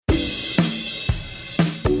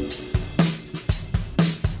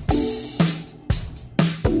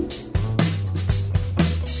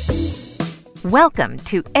Welcome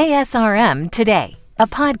to ASRM Today, a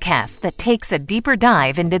podcast that takes a deeper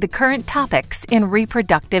dive into the current topics in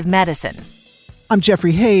reproductive medicine. I'm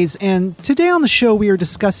Jeffrey Hayes, and today on the show we are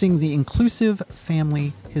discussing the Inclusive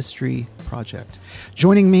Family History Project.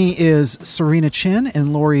 Joining me is Serena Chen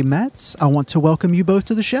and Lori Metz. I want to welcome you both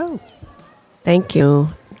to the show. Thank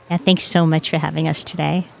you. Yeah, thanks so much for having us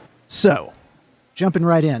today. So, jumping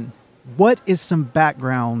right in, what is some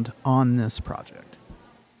background on this project?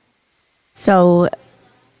 So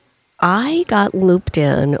I got looped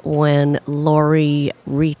in when Lori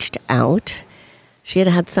reached out. She had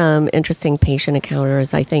had some interesting patient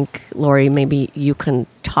encounters. I think, Lori, maybe you can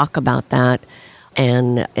talk about that.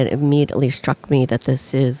 And it immediately struck me that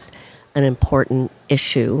this is an important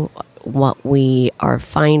issue. What we are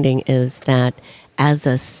finding is that as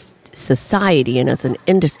a society and as an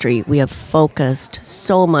industry, we have focused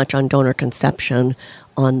so much on donor conception,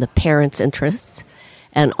 on the parents' interests,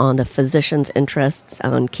 and on the physician's interests,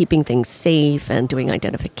 on keeping things safe and doing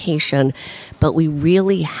identification. But we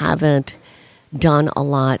really haven't done a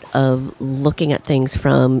lot of looking at things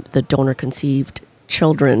from the donor-conceived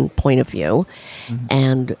children point of view. Mm-hmm.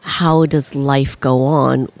 And how does life go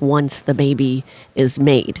on once the baby is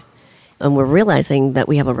made? And we're realizing that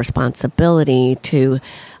we have a responsibility to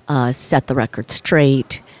set the record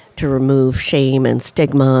straight, to remove shame and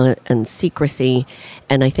stigma and secrecy.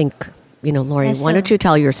 And I think, you know, Lori, why don't you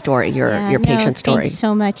tell your story, your patient story? Thanks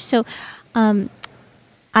so much. So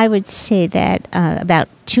I would say that about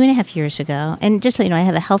 2.5 years ago, and just so you know, I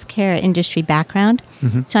have a healthcare industry background.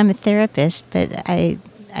 Mm-hmm. So I'm a therapist, but I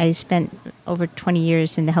spent over 20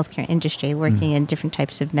 years in the healthcare industry working in different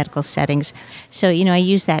types of medical settings. So, you know, I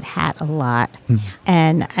use that hat a lot. Mm-hmm.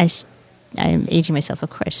 And I'm aging myself,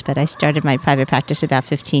 of course, but I started my private practice about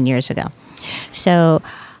 15 years ago. So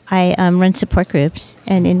I run support groups,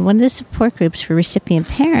 and in one of the support groups for recipient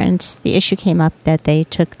parents, the issue came up that they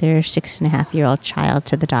took their 6.5-year-old child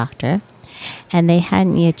to the doctor, and they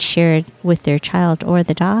hadn't yet shared with their child or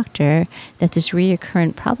the doctor that this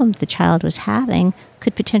recurrent problem the child was having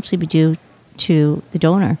could potentially be due to the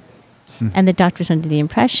donor. Mm-hmm. And the doctor was under the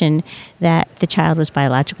impression that the child was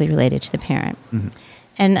biologically related to the parent. Mm-hmm.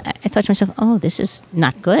 And I thought to myself, oh, this is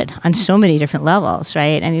not good on so many different levels,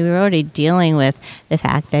 right? I mean, we were already dealing with the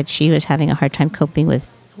fact that she was having a hard time coping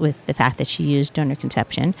with the fact that she used donor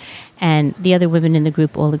conception. And the other women in the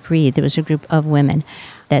group all agreed, there was a group of women,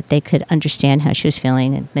 that they could understand how she was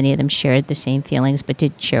feeling. And many of them shared the same feelings, but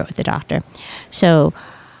did share it with the doctor. So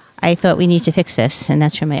I thought we need to fix this. And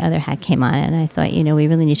that's where my other hat came on. And I thought, you know, we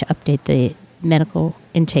really need to update the medical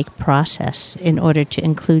intake process in order to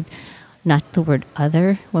include not the word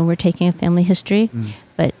other when we're taking a family history,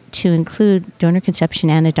 but to include donor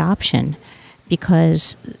conception and adoption,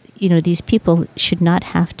 because, you know, these people should not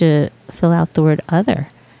have to fill out the word other,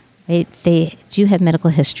 right? They do have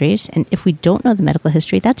medical histories, and if we don't know the medical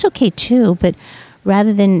history, that's okay too, but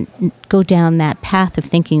rather than go down that path of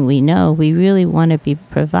thinking we know, we really want to be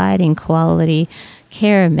providing quality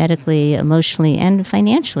care medically, emotionally, and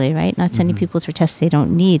financially, right? Not sending people for tests they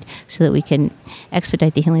don't need so that we can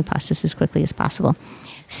expedite the healing process as quickly as possible.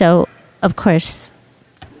 So, of course,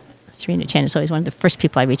 Serena Chen is always one of the first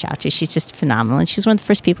people I reach out to. She's just phenomenal. And she's one of the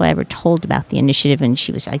first people I ever told about the initiative. And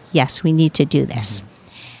she was like, yes, we need to do this.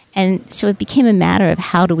 And so it became a matter of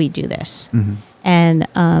how do we do this? And,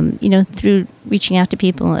 you know, through reaching out to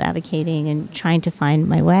people, advocating, and trying to find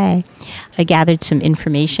my way, I gathered some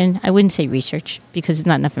information. I wouldn't say research, because there's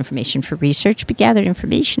not enough information for research, but gathered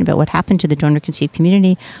information about what happened to the donor-conceived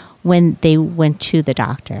community when they went to the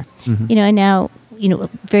doctor. You know, and now, you know,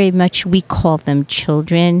 very much we call them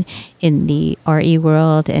children in the RE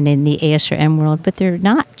world and in the ASRM world, but they're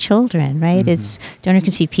not children, right? It's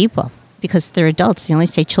donor-conceived people. Because they're adults, they only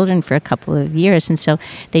stay children for a couple of years, and so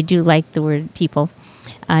they do like the word people.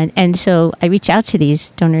 And so I reached out to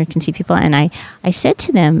these donor-conceived people, and I said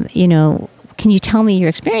to them, you know, can you tell me your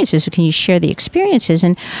experiences, or can you share the experiences?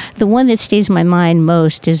 And the one that stays in my mind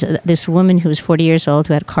most is this woman who was 40 years old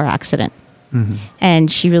who had a car accident.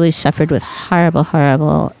 And she really suffered with horrible,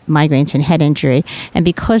 horrible migraines and head injury. And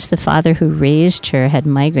because the father who raised her had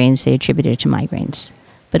migraines, they attributed it to migraines.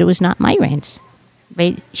 But it was not migraines.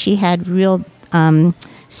 Right? She had real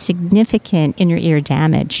significant inner ear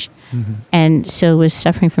damage, and so was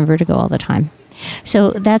suffering from vertigo all the time.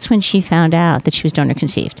 So that's when she found out that she was donor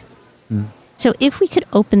conceived. So if we could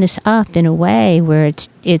open this up in a way where it's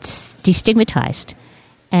destigmatized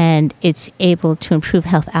and it's able to improve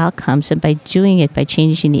health outcomes, and by doing it by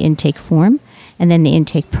changing the intake form and then the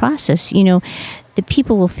intake process, you know, the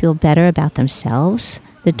people will feel better about themselves.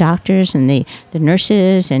 The doctors and the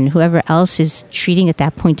nurses and whoever else is treating at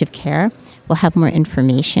that point of care will have more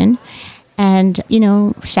information. And,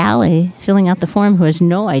 Sally, filling out the form, who has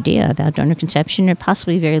no idea about donor conception or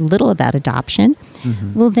possibly very little about adoption,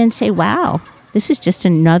 will then say, wow, this is just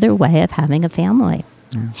another way of having a family.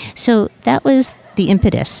 Yeah. So that was the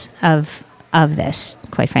impetus of this,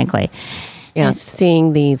 quite frankly. Yeah,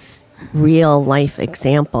 seeing these real life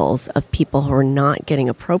examples of people who are not getting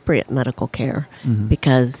appropriate medical care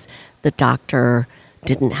because the doctor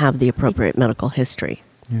didn't have the appropriate medical history.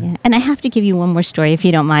 Yeah. And I have to give you one more story, if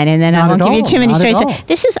you don't mind, and then I won't give you too many stories.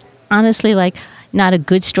 This is honestly not a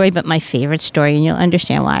good story, but my favorite story, and you'll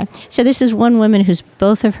understand why. So this is one woman whose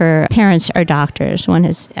both of her parents are doctors.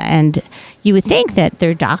 And you would think that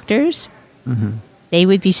they're doctors. They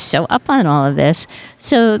would be so up on all of this.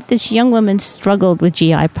 So this young woman struggled with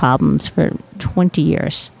GI problems for 20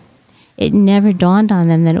 years. It never dawned on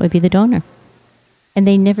them that it would be the donor. And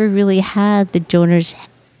they never really had the donor's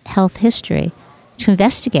health history to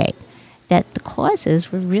investigate that the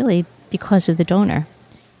causes were really because of the donor.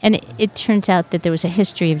 And it turns out that there was a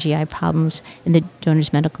history of GI problems in the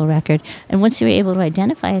donor's medical record. And once they were able to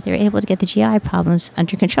identify it, they were able to get the GI problems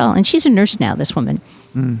under control. And she's a nurse now, this woman.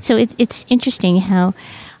 So it's interesting how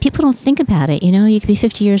people don't think about it. You could be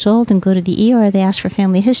 50 years old and go to the ER, they ask for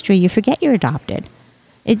family history, you forget you're adopted.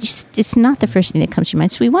 It's not the first thing that comes to your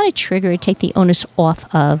mind. So we want to take the onus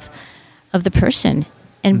off of the person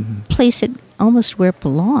and place it almost where it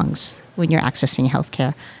belongs when you're accessing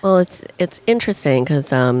healthcare. Well, it's interesting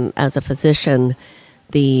because as a physician,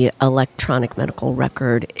 the electronic medical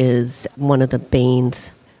record is one of the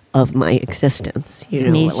banes of my existence.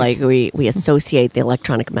 We associate the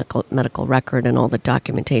electronic medical record and all the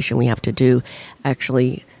documentation we have to do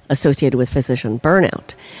actually associated with physician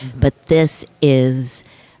burnout. But this is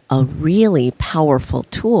a really powerful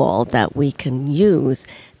tool that we can use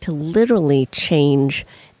to literally change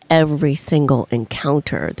every single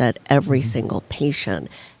encounter that every single patient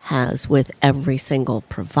has with every single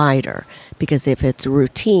provider. Because if it's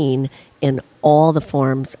routine in all the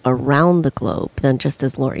forms around the globe, then just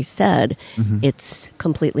as Lori said, it's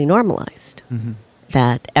completely normalized.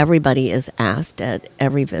 That everybody is asked at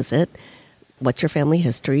every visit, what's your family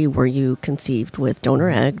history? Were you conceived with donor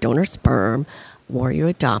egg, donor sperm? Were you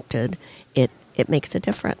adopted? It makes a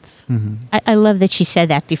difference. I love that she said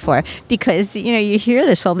that before, because you hear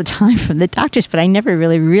this all the time from the doctors, but I never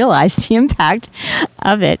really realized the impact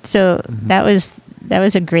of it. So that was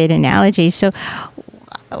a great analogy. So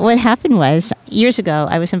what happened was, years ago,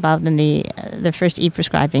 I was involved in the first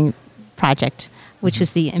e-prescribing project, which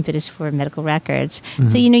was the impetus for medical records.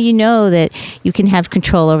 So you know that you can have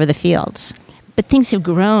control over the fields, but things have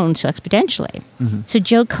grown so exponentially. So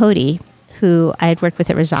Joe Cody, who I had worked with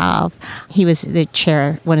at Resolve, he was the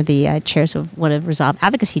chair, one of the chairs of one of Resolve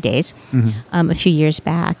Advocacy Days a few years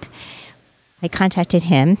back. I contacted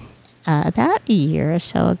him about a year or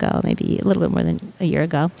so ago, maybe a little bit more than a year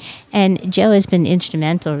ago. And Joe has been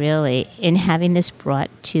instrumental, really, in having this brought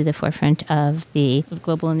to the forefront of the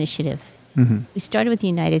global initiative. We started with the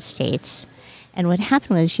United States. And what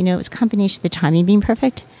happened was, it was a combination of the timing being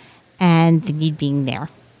perfect and the need being there.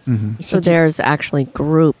 So there's actually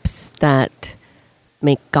groups that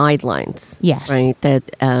make guidelines, yes, right?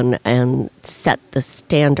 That and set the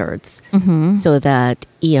standards so that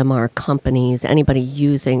EMR companies, anybody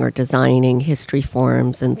using or designing history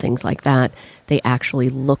forms and things like that, they actually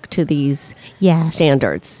look to these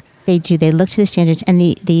standards. They do. They look to the standards, and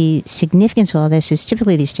the significance of all this is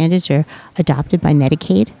typically these standards are adopted by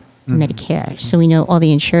Medicaid. Medicare. So we know all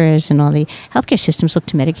the insurers and all the healthcare systems look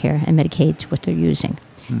to Medicare and Medicaid to what they're using.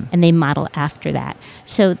 And they model after that.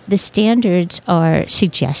 So the standards are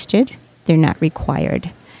suggested. They're not required.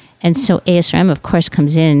 And so ASRM, of course,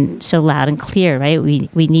 comes in so loud and clear, right? We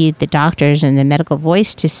need the doctors and the medical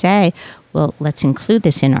voice to say, well, let's include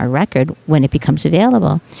this in our record when it becomes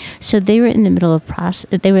available. So they were in the middle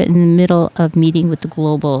of meeting with the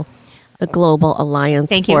Global Alliance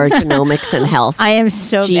for Genomics and Health. I am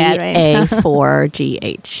so bad right now.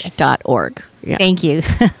 GA4GH.org. Yeah. Thank you.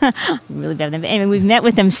 Really bad at them. And we've met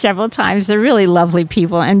with them several times. They're really lovely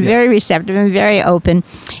people and very receptive and very open.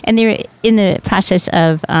 And they're in the process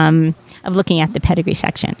of looking at the pedigree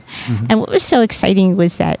section. And what was so exciting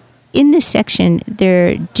was that in this section,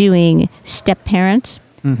 they're doing step parents.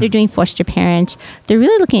 They're doing foster parents. They're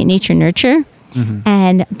really looking at nature nurture.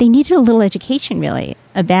 And they needed a little education, really,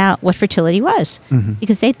 about what fertility was,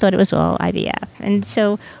 because they thought it was all IVF. And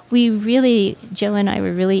so Joe and I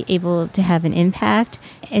were really able to have an impact.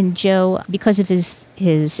 And Joe, because of his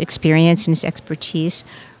experience and his expertise,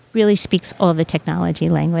 really speaks all the technology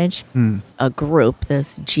language. A group,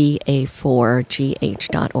 this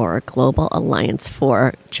GA4GH.org, Global Alliance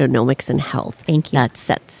for Genomics and Health. Thank you. That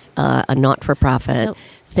sets a not-for-profit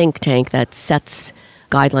think tank that sets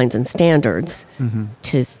guidelines and standards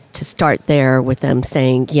to start there with them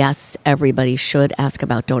saying, yes, everybody should ask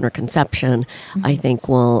about donor conception, I think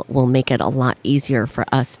will make it a lot easier for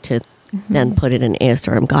us to then put it in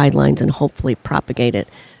ASRM guidelines and hopefully propagate it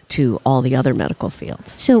to all the other medical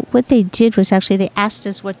fields. So what they did was actually they asked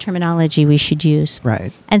us what terminology we should use.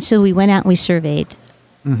 Right. And so we went out and we surveyed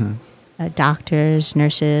doctors,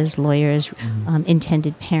 nurses, lawyers,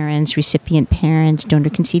 intended parents, recipient parents,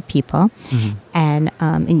 donor-conceived people.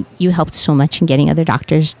 And you helped so much in getting other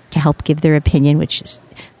doctors to help give their opinion, which is,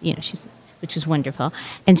 which is wonderful.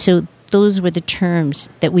 And so those were the terms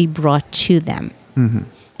that we brought to them.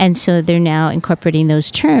 And so they're now incorporating those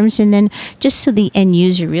terms. And then just so the end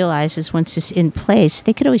user realizes once it's in place,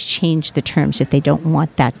 they could always change the terms if they don't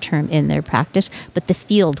want that term in their practice, but the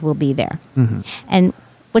field will be there. And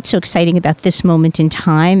what's so exciting about this moment in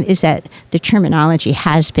time is that the terminology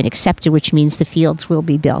has been accepted, which means the fields will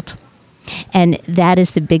be built. And that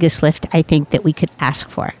is the biggest lift, I think, that we could ask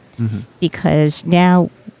for. Because now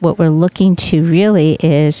what we're looking to really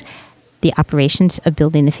is the operations of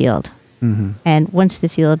building the field. And once the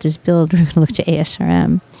field is built, we're going to look to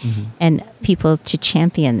ASRM and people to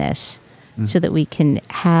champion this so that we can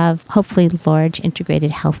have hopefully large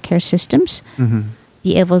integrated healthcare systems,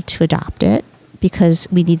 be able to adopt it because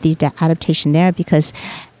we need the adaptation there because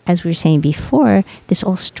as we were saying before, this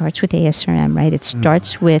all starts with ASRM, right? It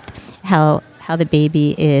starts with how the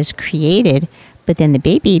baby is created, but then the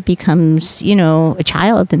baby becomes, a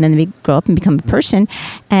child, and then they grow up and become a person,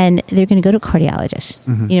 and they're going to go to a cardiologist.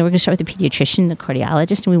 We're going to start with the pediatrician, the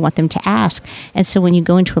cardiologist, and we want them to ask. And so when you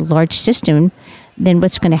go into a large system, then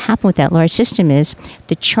what's going to happen with that large system is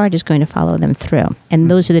the chart is going to follow them through. And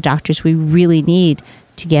those are the doctors we really need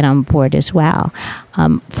to get on board as well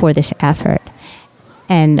for this effort.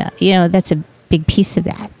 And, that's a big piece of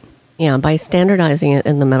that. Yeah, by standardizing it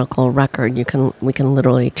in the medical record, we can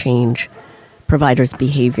literally change providers'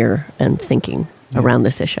 behavior and thinking around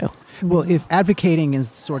this issue. Well, if advocating is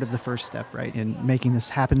sort of the first step, right, in making this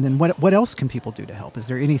happen, then what else can people do to help? Is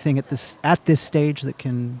there anything at this stage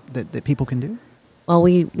that people can do? Well,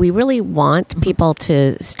 we really want people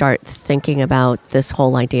to start thinking about this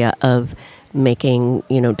whole idea of making,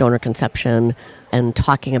 donor conception and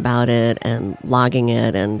talking about it and logging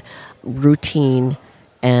it and routine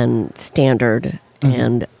and standard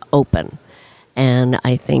and open. And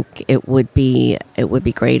I think it would be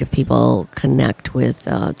great if people connect with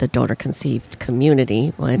the donor-conceived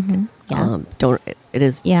community. It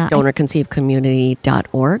is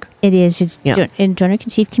donorconceivedcommunity.org. It is. It's in Donor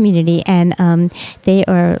Conceived Community, and they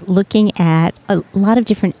are looking at a lot of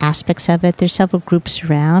different aspects of it. There's several groups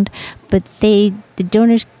around, but the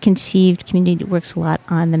Donors Conceived Community works a lot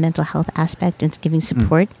on the mental health aspect and giving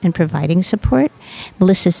support and providing support.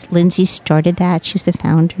 Melissa Lindsay started that. She's the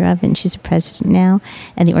founder of it, and she's the president now,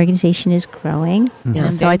 and the organization is growing.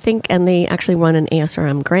 Yeah, so I think, and they actually won an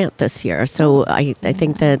ASRM grant this year. So I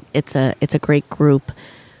think that it's a great group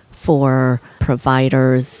for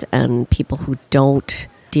providers and people who don't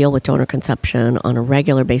deal with donor conception on a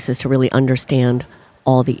regular basis to really understand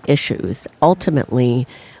all the issues. Ultimately,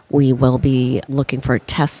 we will be looking for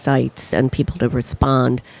test sites and people to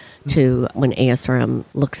respond to when ASRM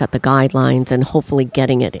looks at the guidelines and hopefully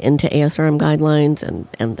getting it into ASRM guidelines and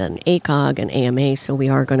then ACOG and AMA. So we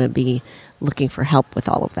are going to be looking for help with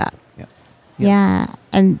all of that. Yes. Yeah,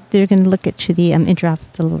 and they're going to look at the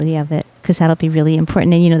interoperability of it because that'll be really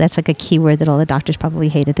important. And, that's like a key word that all the doctors probably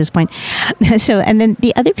hate at this point. So, and then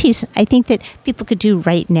the other piece I think that people could do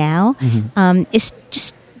right now is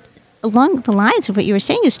just along the lines of what you were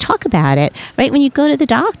saying is talk about it, right? When you go to the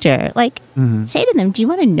doctor, say to them, do you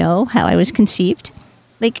want to know how I was conceived?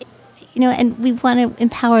 And we want to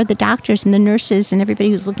empower the doctors and the nurses and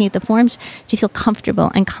everybody who's looking at the forms to feel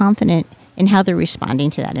comfortable and confident in how they're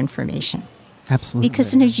responding to that information. Absolutely. Because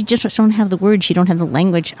sometimes you just don't have the words, you don't have the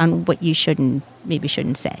language on what you shouldn't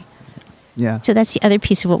say. Yeah. So that's the other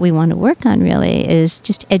piece of what we want to work on really is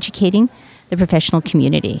just educating the professional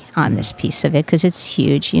community on this piece of it because it's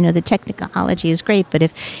huge. The technology is great, but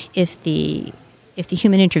if the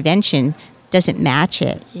human intervention doesn't match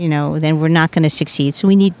it, then we're not going to succeed. So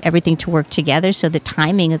we need everything to work together. So the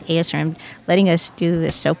timing of ASRM letting us do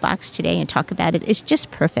the soapbox today and talk about it is just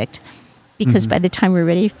perfect. Because by the time we're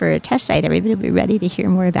ready for a test site, everybody will be ready to hear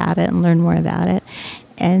more about it and learn more about it.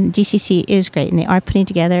 And DCC is great, and they are putting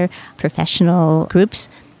together professional groups.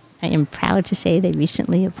 I am proud to say they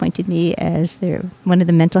recently appointed me as one of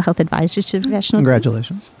the mental health advisors to the professional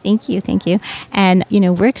Congratulations. Group. Thank you. And,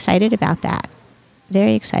 we're excited about that.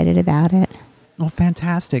 Very excited about it. Well,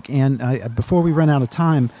 fantastic. And before we run out of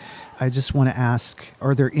time, I just want to ask,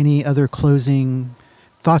 are there any other closing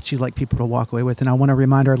thoughts you'd like people to walk away with. And I want to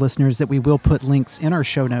remind our listeners that we will put links in our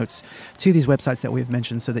show notes to these websites that we've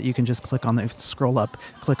mentioned so that you can just click on them, scroll up,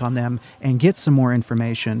 click on them, and get some more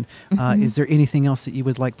information. Is there anything else that you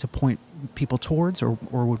would like to point people towards or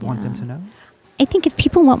would want them to know? I think if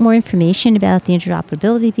people want more information about the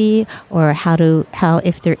interoperability bee or how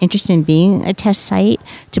if they're interested in being a test site,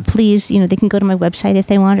 to please, they can go to my website if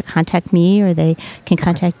they want, or contact me, or they can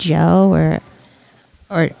contact Joe or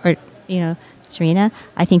Serena.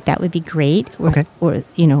 I think that would be great. Or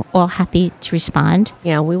all happy to respond.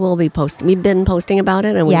 Yeah, we will be posting. We've been posting about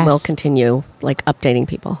it, and we will continue updating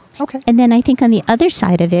people. Okay. And then I think on the other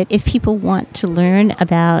side of it, if people want to learn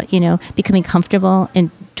about, becoming comfortable in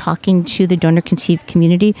talking to the donor-conceived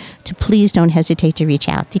community, to please don't hesitate to reach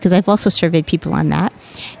out, because I've also surveyed people on that.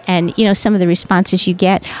 And, some of the responses you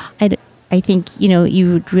get, I think,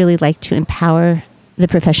 you would really like to empower the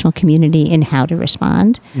professional community in how to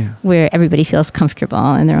respond, where everybody feels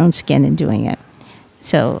comfortable in their own skin in doing it.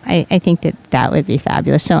 So I think that would be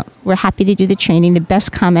fabulous. So we're happy to do the training. The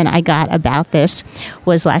best comment I got about this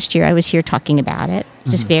was last year I was here talking about it,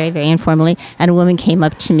 just very, very informally. And a woman came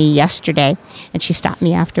up to me yesterday, and she stopped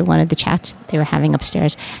me after one of the chats they were having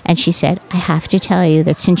upstairs. And she said, I have to tell you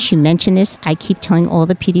that since you mentioned this, I keep telling all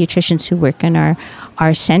the pediatricians who work in our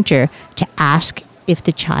center to ask if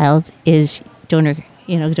the child is donor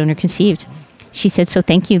conceived. She said, so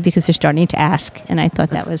thank you, because they're starting to ask. And I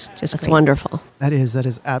thought that was just That's great. wonderful. That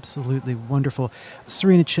is absolutely wonderful.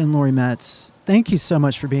 Serena, Chen, Lori, Metz, thank you so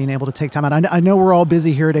much for being able to take time out. I know we're all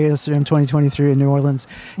busy here at ASRM 2023 in New Orleans,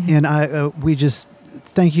 and we just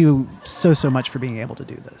thank you so much for being able to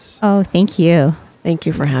do this. Oh, thank you. Thank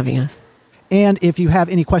you for having us. And if you have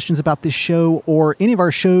any questions about this show or any of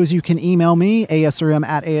our shows, you can email me,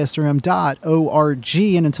 asrm@asrm.org.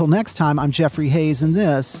 And until next time, I'm Jeffrey Hayes, and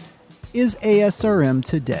this is ASRM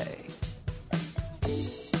Today.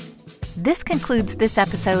 This concludes this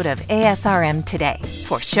episode of ASRM Today.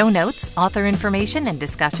 For show notes, author information, and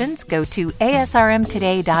discussions, go to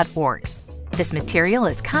asrmtoday.org. This material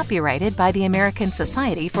is copyrighted by the American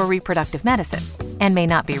Society for Reproductive Medicine and may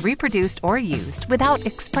not be reproduced or used without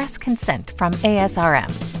express consent from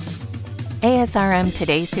ASRM. ASRM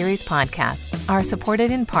Today series podcasts are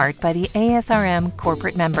supported in part by the ASRM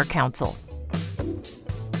Corporate Member Council.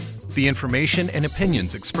 The information and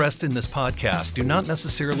opinions expressed in this podcast do not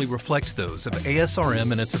necessarily reflect those of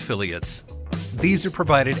ASRM and its affiliates. These are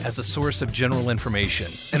provided as a source of general information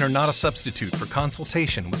and are not a substitute for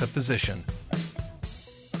consultation with a physician.